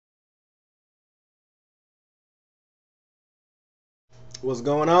What's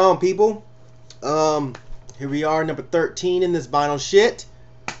going on, people? Here we are, number 13 in this vinyl shit.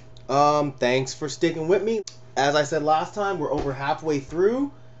 Thanks for sticking with me. As I said last time, we're over halfway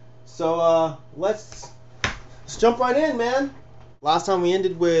through. So, let's jump right in, man. Last time we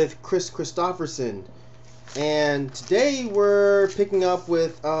ended with Chris Christopherson. And today we're picking up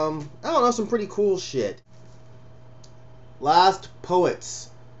with, I don't know, some pretty cool shit. Last Poets.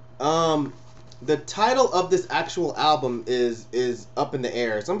 The title of this actual album is up in the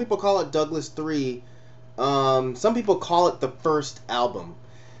air. Some people call it Douglas 3. Some people call it the first album.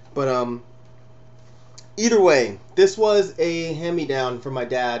 But either way, this was a hand-me-down from my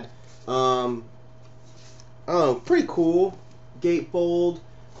dad. I don't know, pretty cool. Gatefold.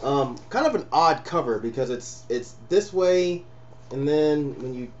 Kind of an odd cover because it's this way, and then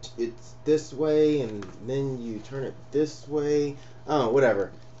when it's this way, and then you turn it this way. Oh,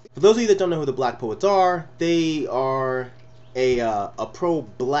 whatever. For those of you that don't know who the Black Poets are, they are a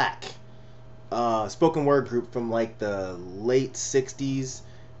pro-black spoken word group from like the late 60s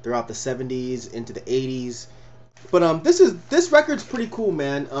throughout the 70s into the 80s. But this record's pretty cool,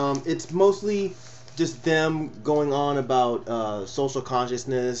 man. It's mostly just them going on about social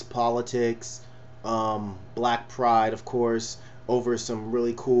consciousness, politics, black pride, of course, over some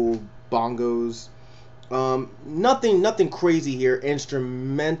really cool bongos. Nothing crazy here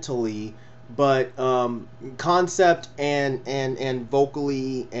instrumentally, but concept and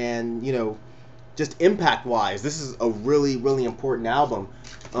vocally and, you know, just impact wise, this is a really important album.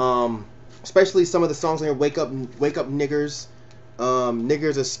 Especially some of the songs on here. Wake up niggers.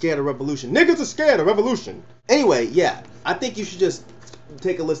 Niggers are scared of revolution. Niggers are scared of revolution. Anyway, yeah, I think you should just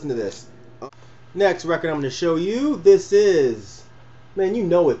take a listen to this. Next record I'm going to show you, this is, man, you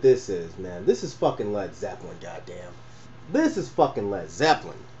know what this is, man. This is fucking Led Zeppelin, goddamn. This is fucking Led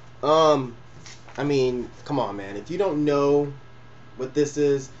Zeppelin. I mean, come on, man. If you don't know what this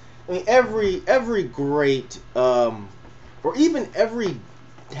is, I mean, every great, or even every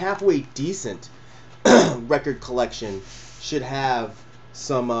halfway decent record collection should have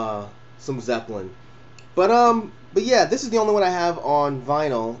some Zeppelin. But yeah, this is the only one I have on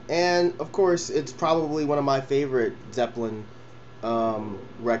vinyl, and of course, it's probably one of my favorite Zeppelin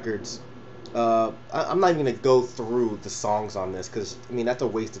records. I'm not even gonna go through the songs on this because I mean that's a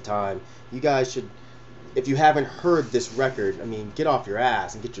waste of time. You guys should, if you haven't heard this record, I mean, get off your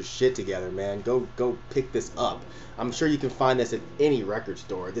ass and get your shit together, man. Go pick this up. I'm sure you can find this at any record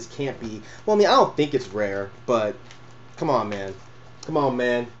store. This can't be, well, I mean, I don't think it's rare, but come on, man. Come on,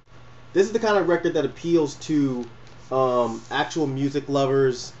 man. This is the kind of record that appeals to actual music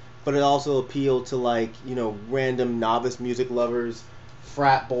lovers, but it also appealed to, like, you know, random novice music lovers,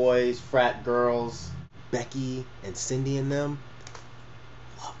 frat boys, frat girls, Becky and Cindy and them.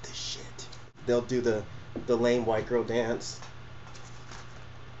 Love this shit. They'll do the lame white girl dance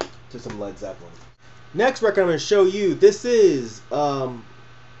to some Led Zeppelin. Next record I'm going to show you, this is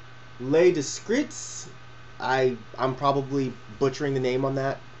Les Discrets. I'm probably butchering the name on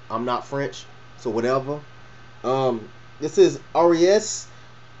that. I'm not French, so whatever. This is Ariettes,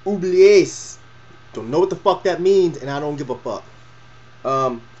 Oubliees. Don't know what the fuck that means, and I don't give a fuck.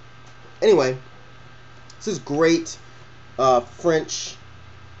 Anyway, this is great French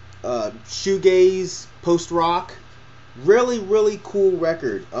shoegaze, post-rock. Really cool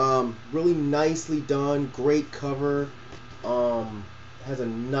record. Really nicely done. Great cover. Has a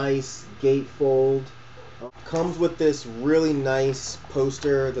nice gatefold. Comes with this really nice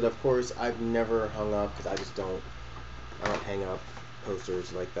poster that, of course, I've never hung up because I don't hang up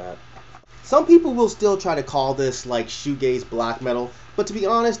posters like that. Some people will still try to call this like shoegaze black metal, but to be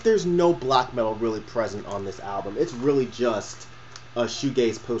honest, there's no black metal really present on this album. It's really just a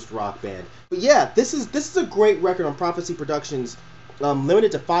shoegaze post-rock band. But yeah, this is a great record on Prophecy Productions,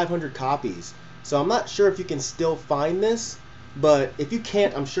 limited to 500 copies. So I'm not sure if you can still find this, but if you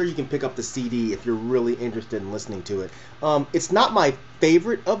can't, I'm sure you can pick up the CD if you're really interested in listening to it. It's not my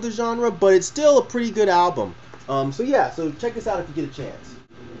favorite of the genre, but it's still a pretty good album. So yeah, so check this out if you get a chance.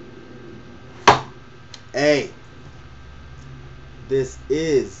 Hey, this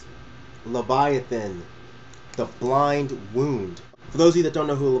is Leviathan, The Blind Wound. For those of you that don't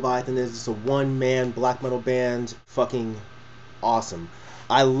know who Leviathan is, it's a one-man black metal band. Fucking awesome.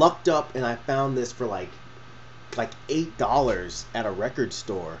 I lucked up and I found this for like $8 at a record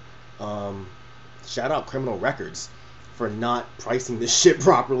store. Shout out Criminal Records for not pricing this shit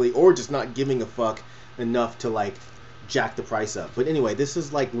properly, or just not giving a fuck enough to like jack the price up. But anyway, this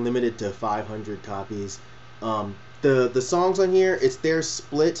is like limited to 500 copies. The songs on here, it's their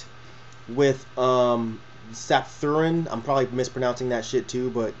split with Sapthurin. I'm probably mispronouncing that shit too,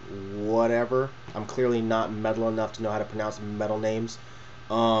 but whatever. I'm clearly not metal enough to know how to pronounce metal names.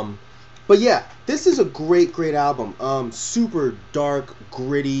 But yeah, this is a great album. Super dark,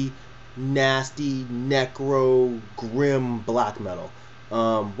 gritty, nasty, necro, grim black metal.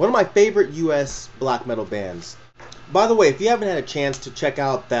 One of my favorite US black metal bands. By the way, if you haven't had a chance to check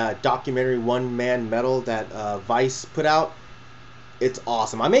out that documentary One Man Metal that Vice put out, it's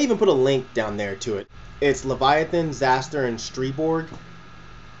awesome. I may even put a link down there to it. It's Leviathan, Zaster, and Streborg.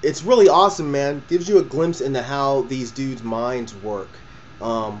 It's really awesome, man. Gives you a glimpse into how these dudes' minds work.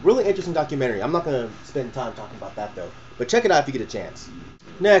 Really interesting documentary. I'm not going to spend time talking about that, though. But check it out if you get a chance.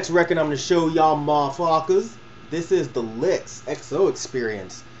 Next record I'm going to show y'all motherfuckers. This is the Licks XO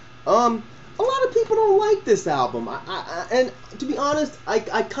Experience. A lot of people don't like this album. And to be honest, I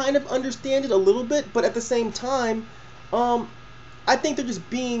kind of understand it a little bit, but at the same time, I think they're just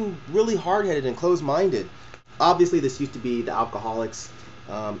being really hard-headed and closed-minded. Obviously, this used to be the Alcoholics,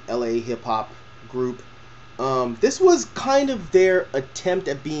 LA hip-hop group. This was kind of their attempt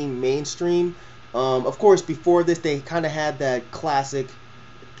at being mainstream. Of course, before this, they kind of had that classic,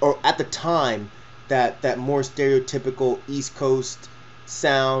 or at the time, that more stereotypical East Coast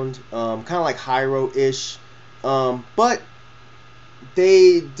sound, kind of like Hyro-ish. But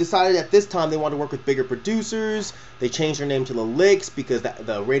they decided at this time they wanted to work with bigger producers. They changed their name to the Licks because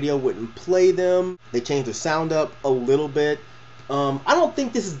the radio wouldn't play them. They changed their sound up a little bit. I don't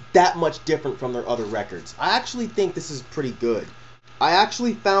think this is that much different from their other records. I actually think this is pretty good. I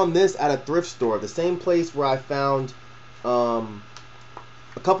actually found this at a thrift store, the same place where I found a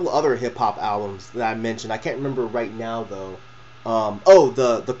couple of other hip-hop albums that I mentioned. I can't remember right now, though.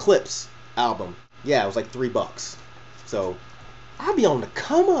 The Clips album. Yeah, it was like $3. So, I be on the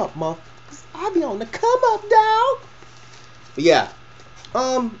come up, motherfuckers. I be on the come up, dog. But yeah,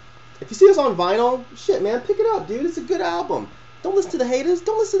 if you see this on vinyl, shit, man, pick it up, dude. It's a good album. Don't listen to the haters.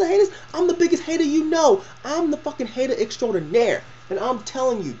 Don't listen to the haters. I'm the biggest hater you know. I'm the fucking hater extraordinaire. And I'm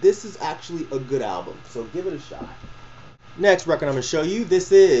telling you, this is actually a good album. So give it a shot. Next record I'm going to show you,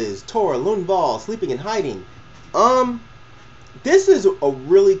 this is Tor Lundvall, Sleeping and Hiding. This is a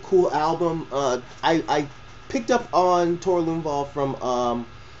really cool album. I picked up on Tor Lundvall from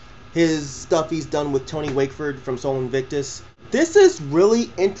his stuff he's done with Tony Wakeford from Soul Invictus. This is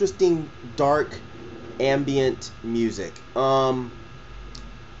really interesting, dark, ambient music. Some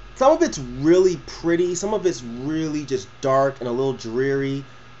of it's really pretty. Some of it's really just dark and a little dreary.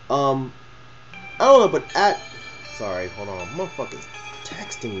 I don't know, but sorry, hold on. Motherfucker's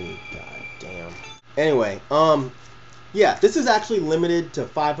texting me. God damn. Anyway, yeah, this is actually limited to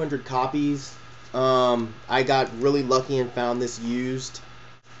 500 copies. I got really lucky and found this used.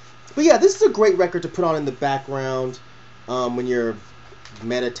 But yeah, this is a great record to put on in the background when you're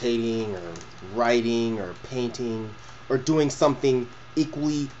meditating or writing or painting or doing something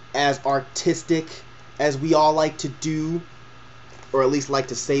equally as artistic as we all like to do, or at least like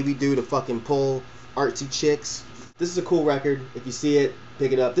to say we do, to fucking pull artsy chicks. This is a cool record. If you see it,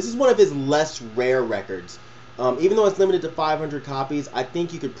 pick it up. This is one of his less rare records. Even though it's limited to 500 copies, I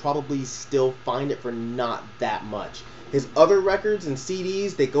think you could probably still find it for not that much. His other records and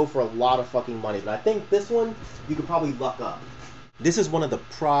CDs, they go for a lot of fucking money, but I think this one, you could probably luck up. This is one of the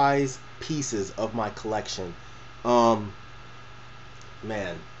prize pieces of my collection. Man,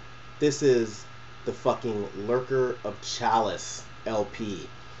 this is the fucking Lurker of Chalice LP.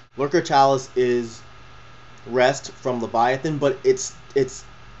 Lurker of Chalice is Rest from Leviathan, but it's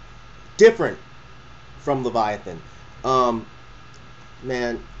different from Leviathan.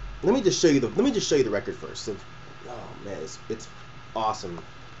 Man, let me just show you the record first. So, oh man, it's awesome.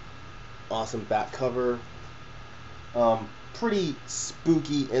 Awesome back cover. Pretty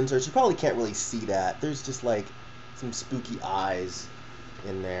spooky inserts. You probably can't really see that. There's just like some spooky eyes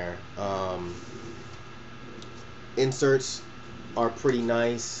in there. Inserts are pretty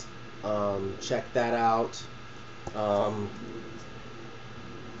nice. Check that out.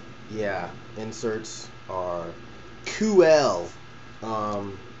 Yeah, inserts are cool.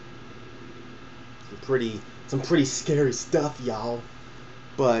 Some pretty scary stuff, y'all.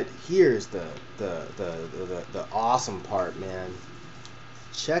 But here's the awesome part, man.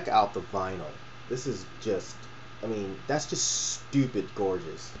 Check out the vinyl. This is just, I mean, that's just stupid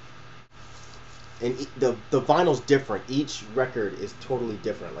gorgeous. And the vinyl's different. Each record is totally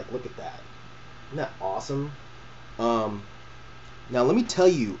different. Like, look at that. Isn't that awesome? Now let me tell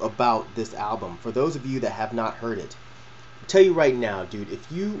you about this album. For those of you that have not heard it, I'll tell you right now, dude,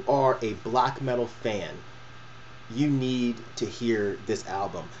 if you are a black metal fan, you need to hear this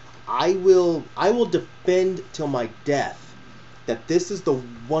album. I will defend till my death that this is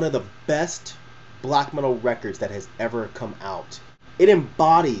one of the best black metal records that has ever come out. It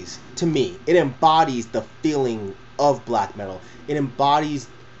embodies, to me, it embodies the feeling of black metal. It embodies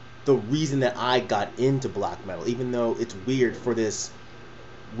the reason that I got into black metal, even though it's weird for this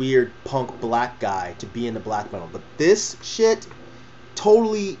weird punk black guy to be into black metal. But this shit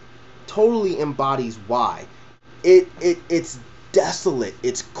totally embodies why. It's desolate,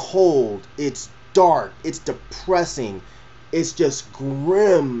 it's cold, it's dark, it's depressing, it's just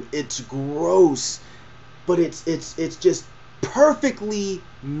grim, it's gross, but it's just perfectly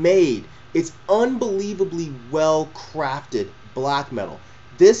made. It's unbelievably well crafted black metal.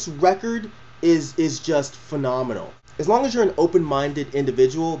 This record is just phenomenal. As long as you're an open-minded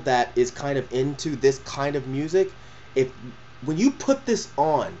individual that is kind of into this kind of music, when you put this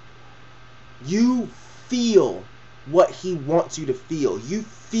on, you feel what he wants you to feel. You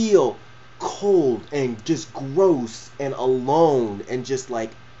feel cold and just gross and alone and just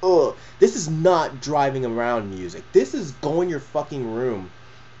like, ugh. This is not driving around music. This is go in your fucking room,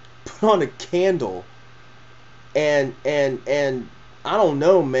 put on a candle, and I don't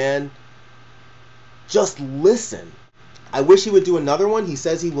know, man, just listen. I wish he would do another one. He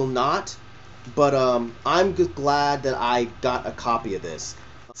says he will not, but I'm just glad that I got a copy of this.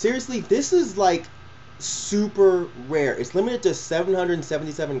 Seriously, this is like super rare. It's limited to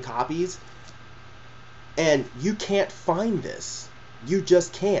 777 copies, and you can't find this. You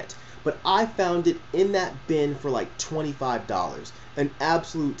just can't. But I found it in that bin for like $25. An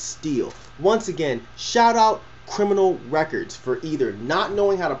absolute steal. Once again, shout out Criminal Records for either not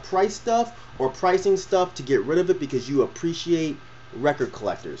knowing how to price stuff or pricing stuff to get rid of it because you appreciate record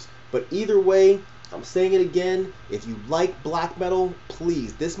collectors. But either way, I'm saying it again, if you like black metal,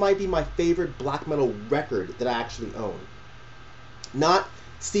 please, this might be my favorite black metal record that I actually own. Not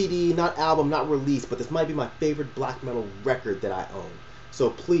CD, not album, not release, but this might be my favorite black metal record that I own. So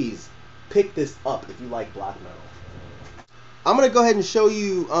please, pick this up if you like black metal. I'm going to go ahead and show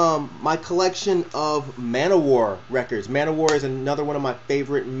you my collection of Manowar records. Manowar is another one of my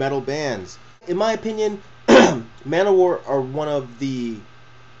favorite metal bands. In my opinion, Manowar are one of the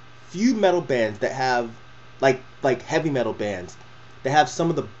few metal bands that have, like heavy metal bands, that have some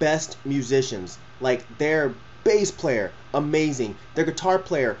of the best musicians. Like their bass player, amazing. Their guitar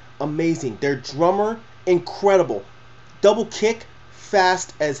player, amazing. Their drummer, incredible. Double kick,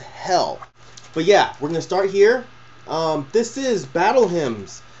 fast as hell. But yeah, we're going to start here. This is Battle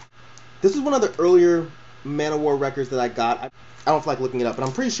Hymns. This is one of the earlier Manowar records that I got. I don't feel like looking it up, but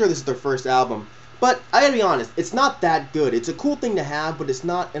I'm pretty sure this is their first album. But I gotta be honest, it's not that good. It's a cool thing to have, but it's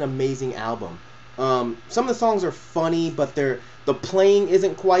not an amazing album. Some of the songs are funny, but the playing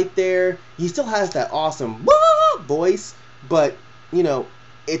isn't quite there. He still has that awesome voice, but you know,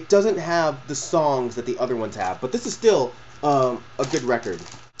 it doesn't have the songs that the other ones have. But this is still a good record.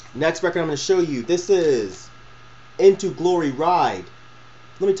 Next record I'm going to show you, this is Into Glory Ride.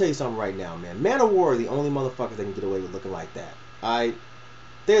 Let me tell you something right now, man. Manowar are the only motherfuckers that can get away with looking like that.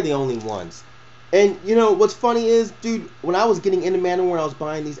 They're the only ones. And you know what's funny is, dude, when I was getting into Manowar and I was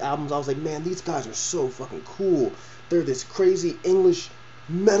buying these albums, I was like, man, these guys are so fucking cool. They're this crazy English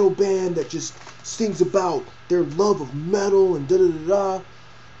metal band that just sings about their love of metal and da-da-da-da.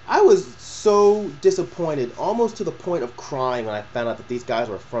 I was so disappointed, almost to the point of crying, when I found out that these guys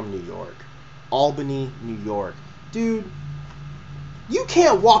were from New York. Albany, New York. Dude, you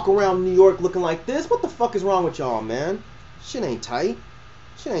can't walk around New York looking like this. What the fuck is wrong with y'all, man? Shit ain't tight.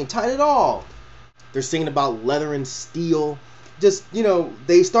 Shit ain't tight at all. They're singing about leather and steel. Just, you know,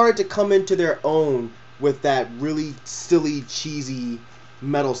 they started to come into their own with that really silly, cheesy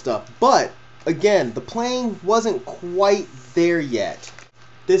metal stuff. But, again, the playing wasn't quite there yet.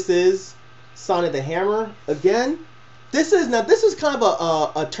 This is Sign of the Hammer. Again, this is kind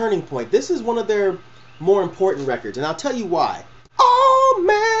of a turning point. This is one of their more important records, and I'll tell you why. Oh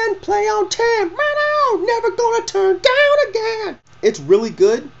man, play on 10, man out, never gonna turn down again. It's really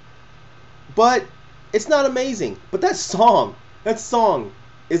good, but it's not amazing. But that song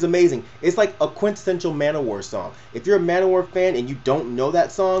is amazing. It's like a quintessential Manowar song. If you're a Manowar fan and you don't know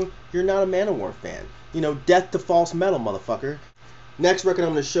that song, you're not a Manowar fan. You know, death to false metal, motherfucker. Next record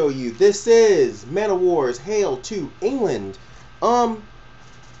I'm going to show you. This is Manowar's Hail to England.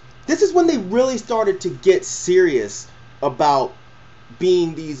 This is when they really started to get serious about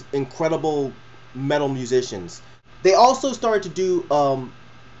being these incredible metal musicians. They also started to do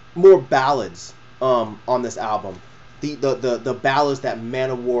more ballads on this album. The ballads that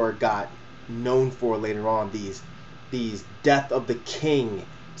Manowar got known for later on. These Death of the King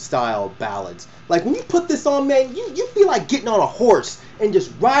style ballads. Like when you put this on, man, you feel like getting on a horse and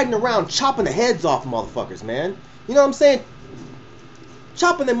just riding around chopping the heads off motherfuckers, man. You know what I'm saying?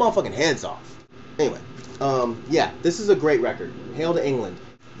 Chopping their motherfucking heads off. Anyway, yeah, this is a great record. Hail to England.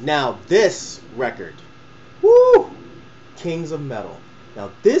 Now, this record, woo, Kings of Metal.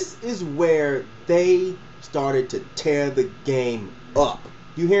 Now, this is where they started to tear the game up.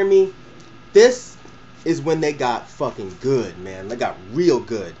 You hear me? This is when they got fucking good, man. They got real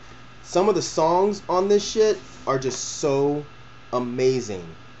good. Some of the songs on this shit are just so amazing.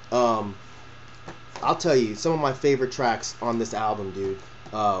 I'll tell you, some of my favorite tracks on this album, dude.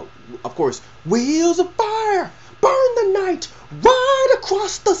 Of course, Wheels of Fire, burn the night, right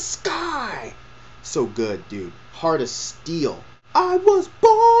across the sky. So good, dude. Heart of Steel. I was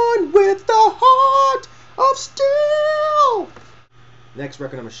born with the heart of steel. Next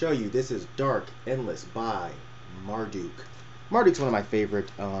record I'm going to show you, this is Dark Endless by Marduk. Marduk's one of my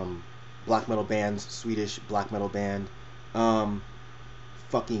favorite black metal bands, Swedish black metal band.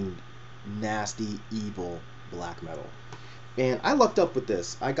 Fucking nasty, evil black metal. And I lucked up with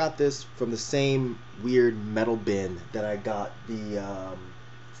this. I got this from the same weird metal bin that I got the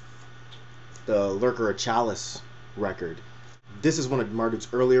Lurker of Chalice record. This is one of Marduk's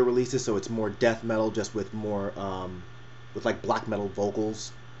earlier releases, so it's more death metal, just with more with like black metal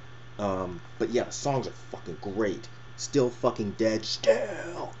vocals. But yeah, the songs are fucking great. Still fucking dead.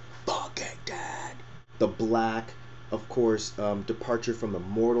 Still fucking dead. The Black, of course, Departure from the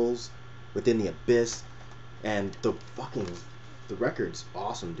Mortals, Within the Abyss, and the record's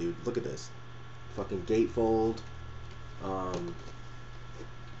awesome, dude. Look at this. Fucking gatefold. Some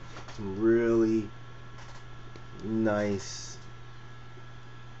really nice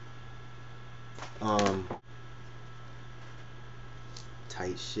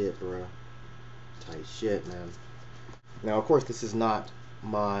tight shit, bro. Tight shit, man. Now, of course, this is not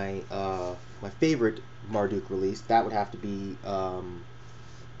my my favorite Marduk release. That would have to be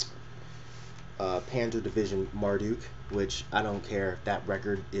Panzer Division Marduk, which I don't care. That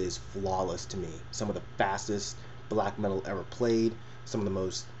record is flawless to me. Some of the fastest black metal ever played. Some of the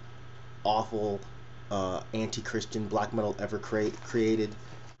most awful anti-Christian black metal ever created.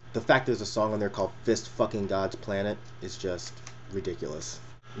 The fact there's a song on there called Fist Fucking God's Planet is just ridiculous.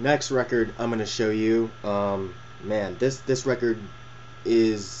 Next record I'm gonna show you, man, this record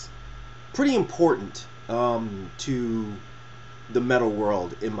is pretty important to the metal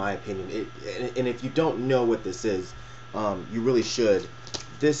world, in my opinion. And if you don't know what this is, you really should.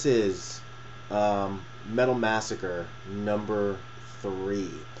 This is Metal Massacre number 3.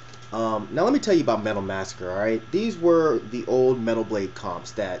 Now let me tell you about Metal Massacre, alright? These were the old Metal Blade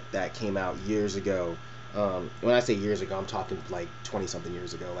comps that came out years ago. When I say years ago, I'm talking like 20-something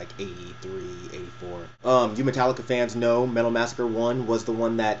years ago, like 83, 84. You Metallica fans know Metal Massacre 1 was the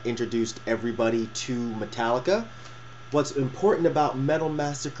one that introduced everybody to Metallica. What's important about Metal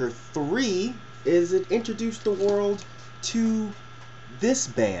Massacre 3 is it introduced the world to this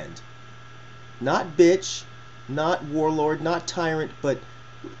band. Not Bitch, not Warlord, not Tyrant, but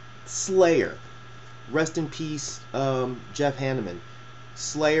Slayer. Rest in peace, Jeff Hanneman.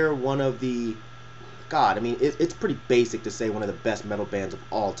 Slayer, one of the... God, I mean, it's pretty basic to say one of the best metal bands of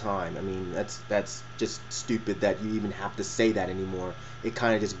all time. I mean, that's just stupid that you even have to say that anymore. It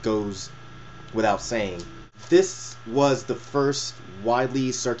kind of just goes without saying. This was the first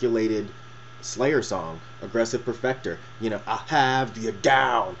widely circulated Slayer song, Aggressive Perfector. You know, I'll have you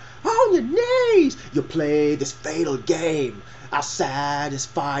down on your knees. You play this fatal game. I'll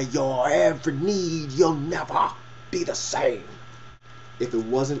satisfy your every need. You'll never be the same. If it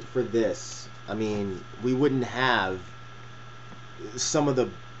wasn't for this, I mean, we wouldn't have some of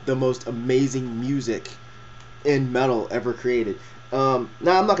the most amazing music in metal ever created. Now,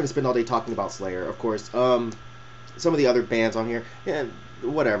 I'm not going to spend all day talking about Slayer, of course. Some of the other bands on here, yeah,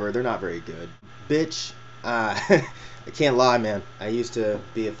 whatever, they're not very good. Bitch, I can't lie, man. I used to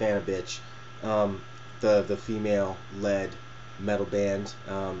be a fan of Bitch. The female-led metal band,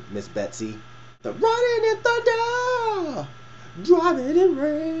 Miss Betsy. The Running in Thunder, Driving in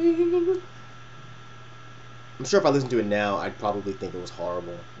Rain. I'm sure if I listened to it now, I'd probably think it was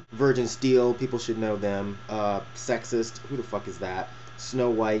horrible. Virgin Steel, people should know them. Sexist, who the fuck is that? Snow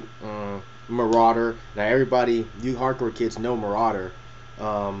White, Marauder. Now everybody, you hardcore kids know Marauder.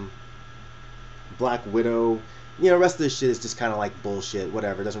 Black Widow. You know, the rest of this shit is just kind of like bullshit.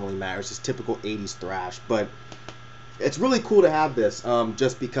 Whatever, it doesn't really matter. It's just typical 80s thrash. But it's really cool to have this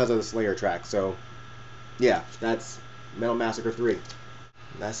just because of the Slayer track. So, yeah, that's Metal Massacre 3.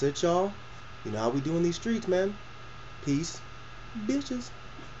 That's it, y'all. You know how we do in these streets, man. Peace, bitches.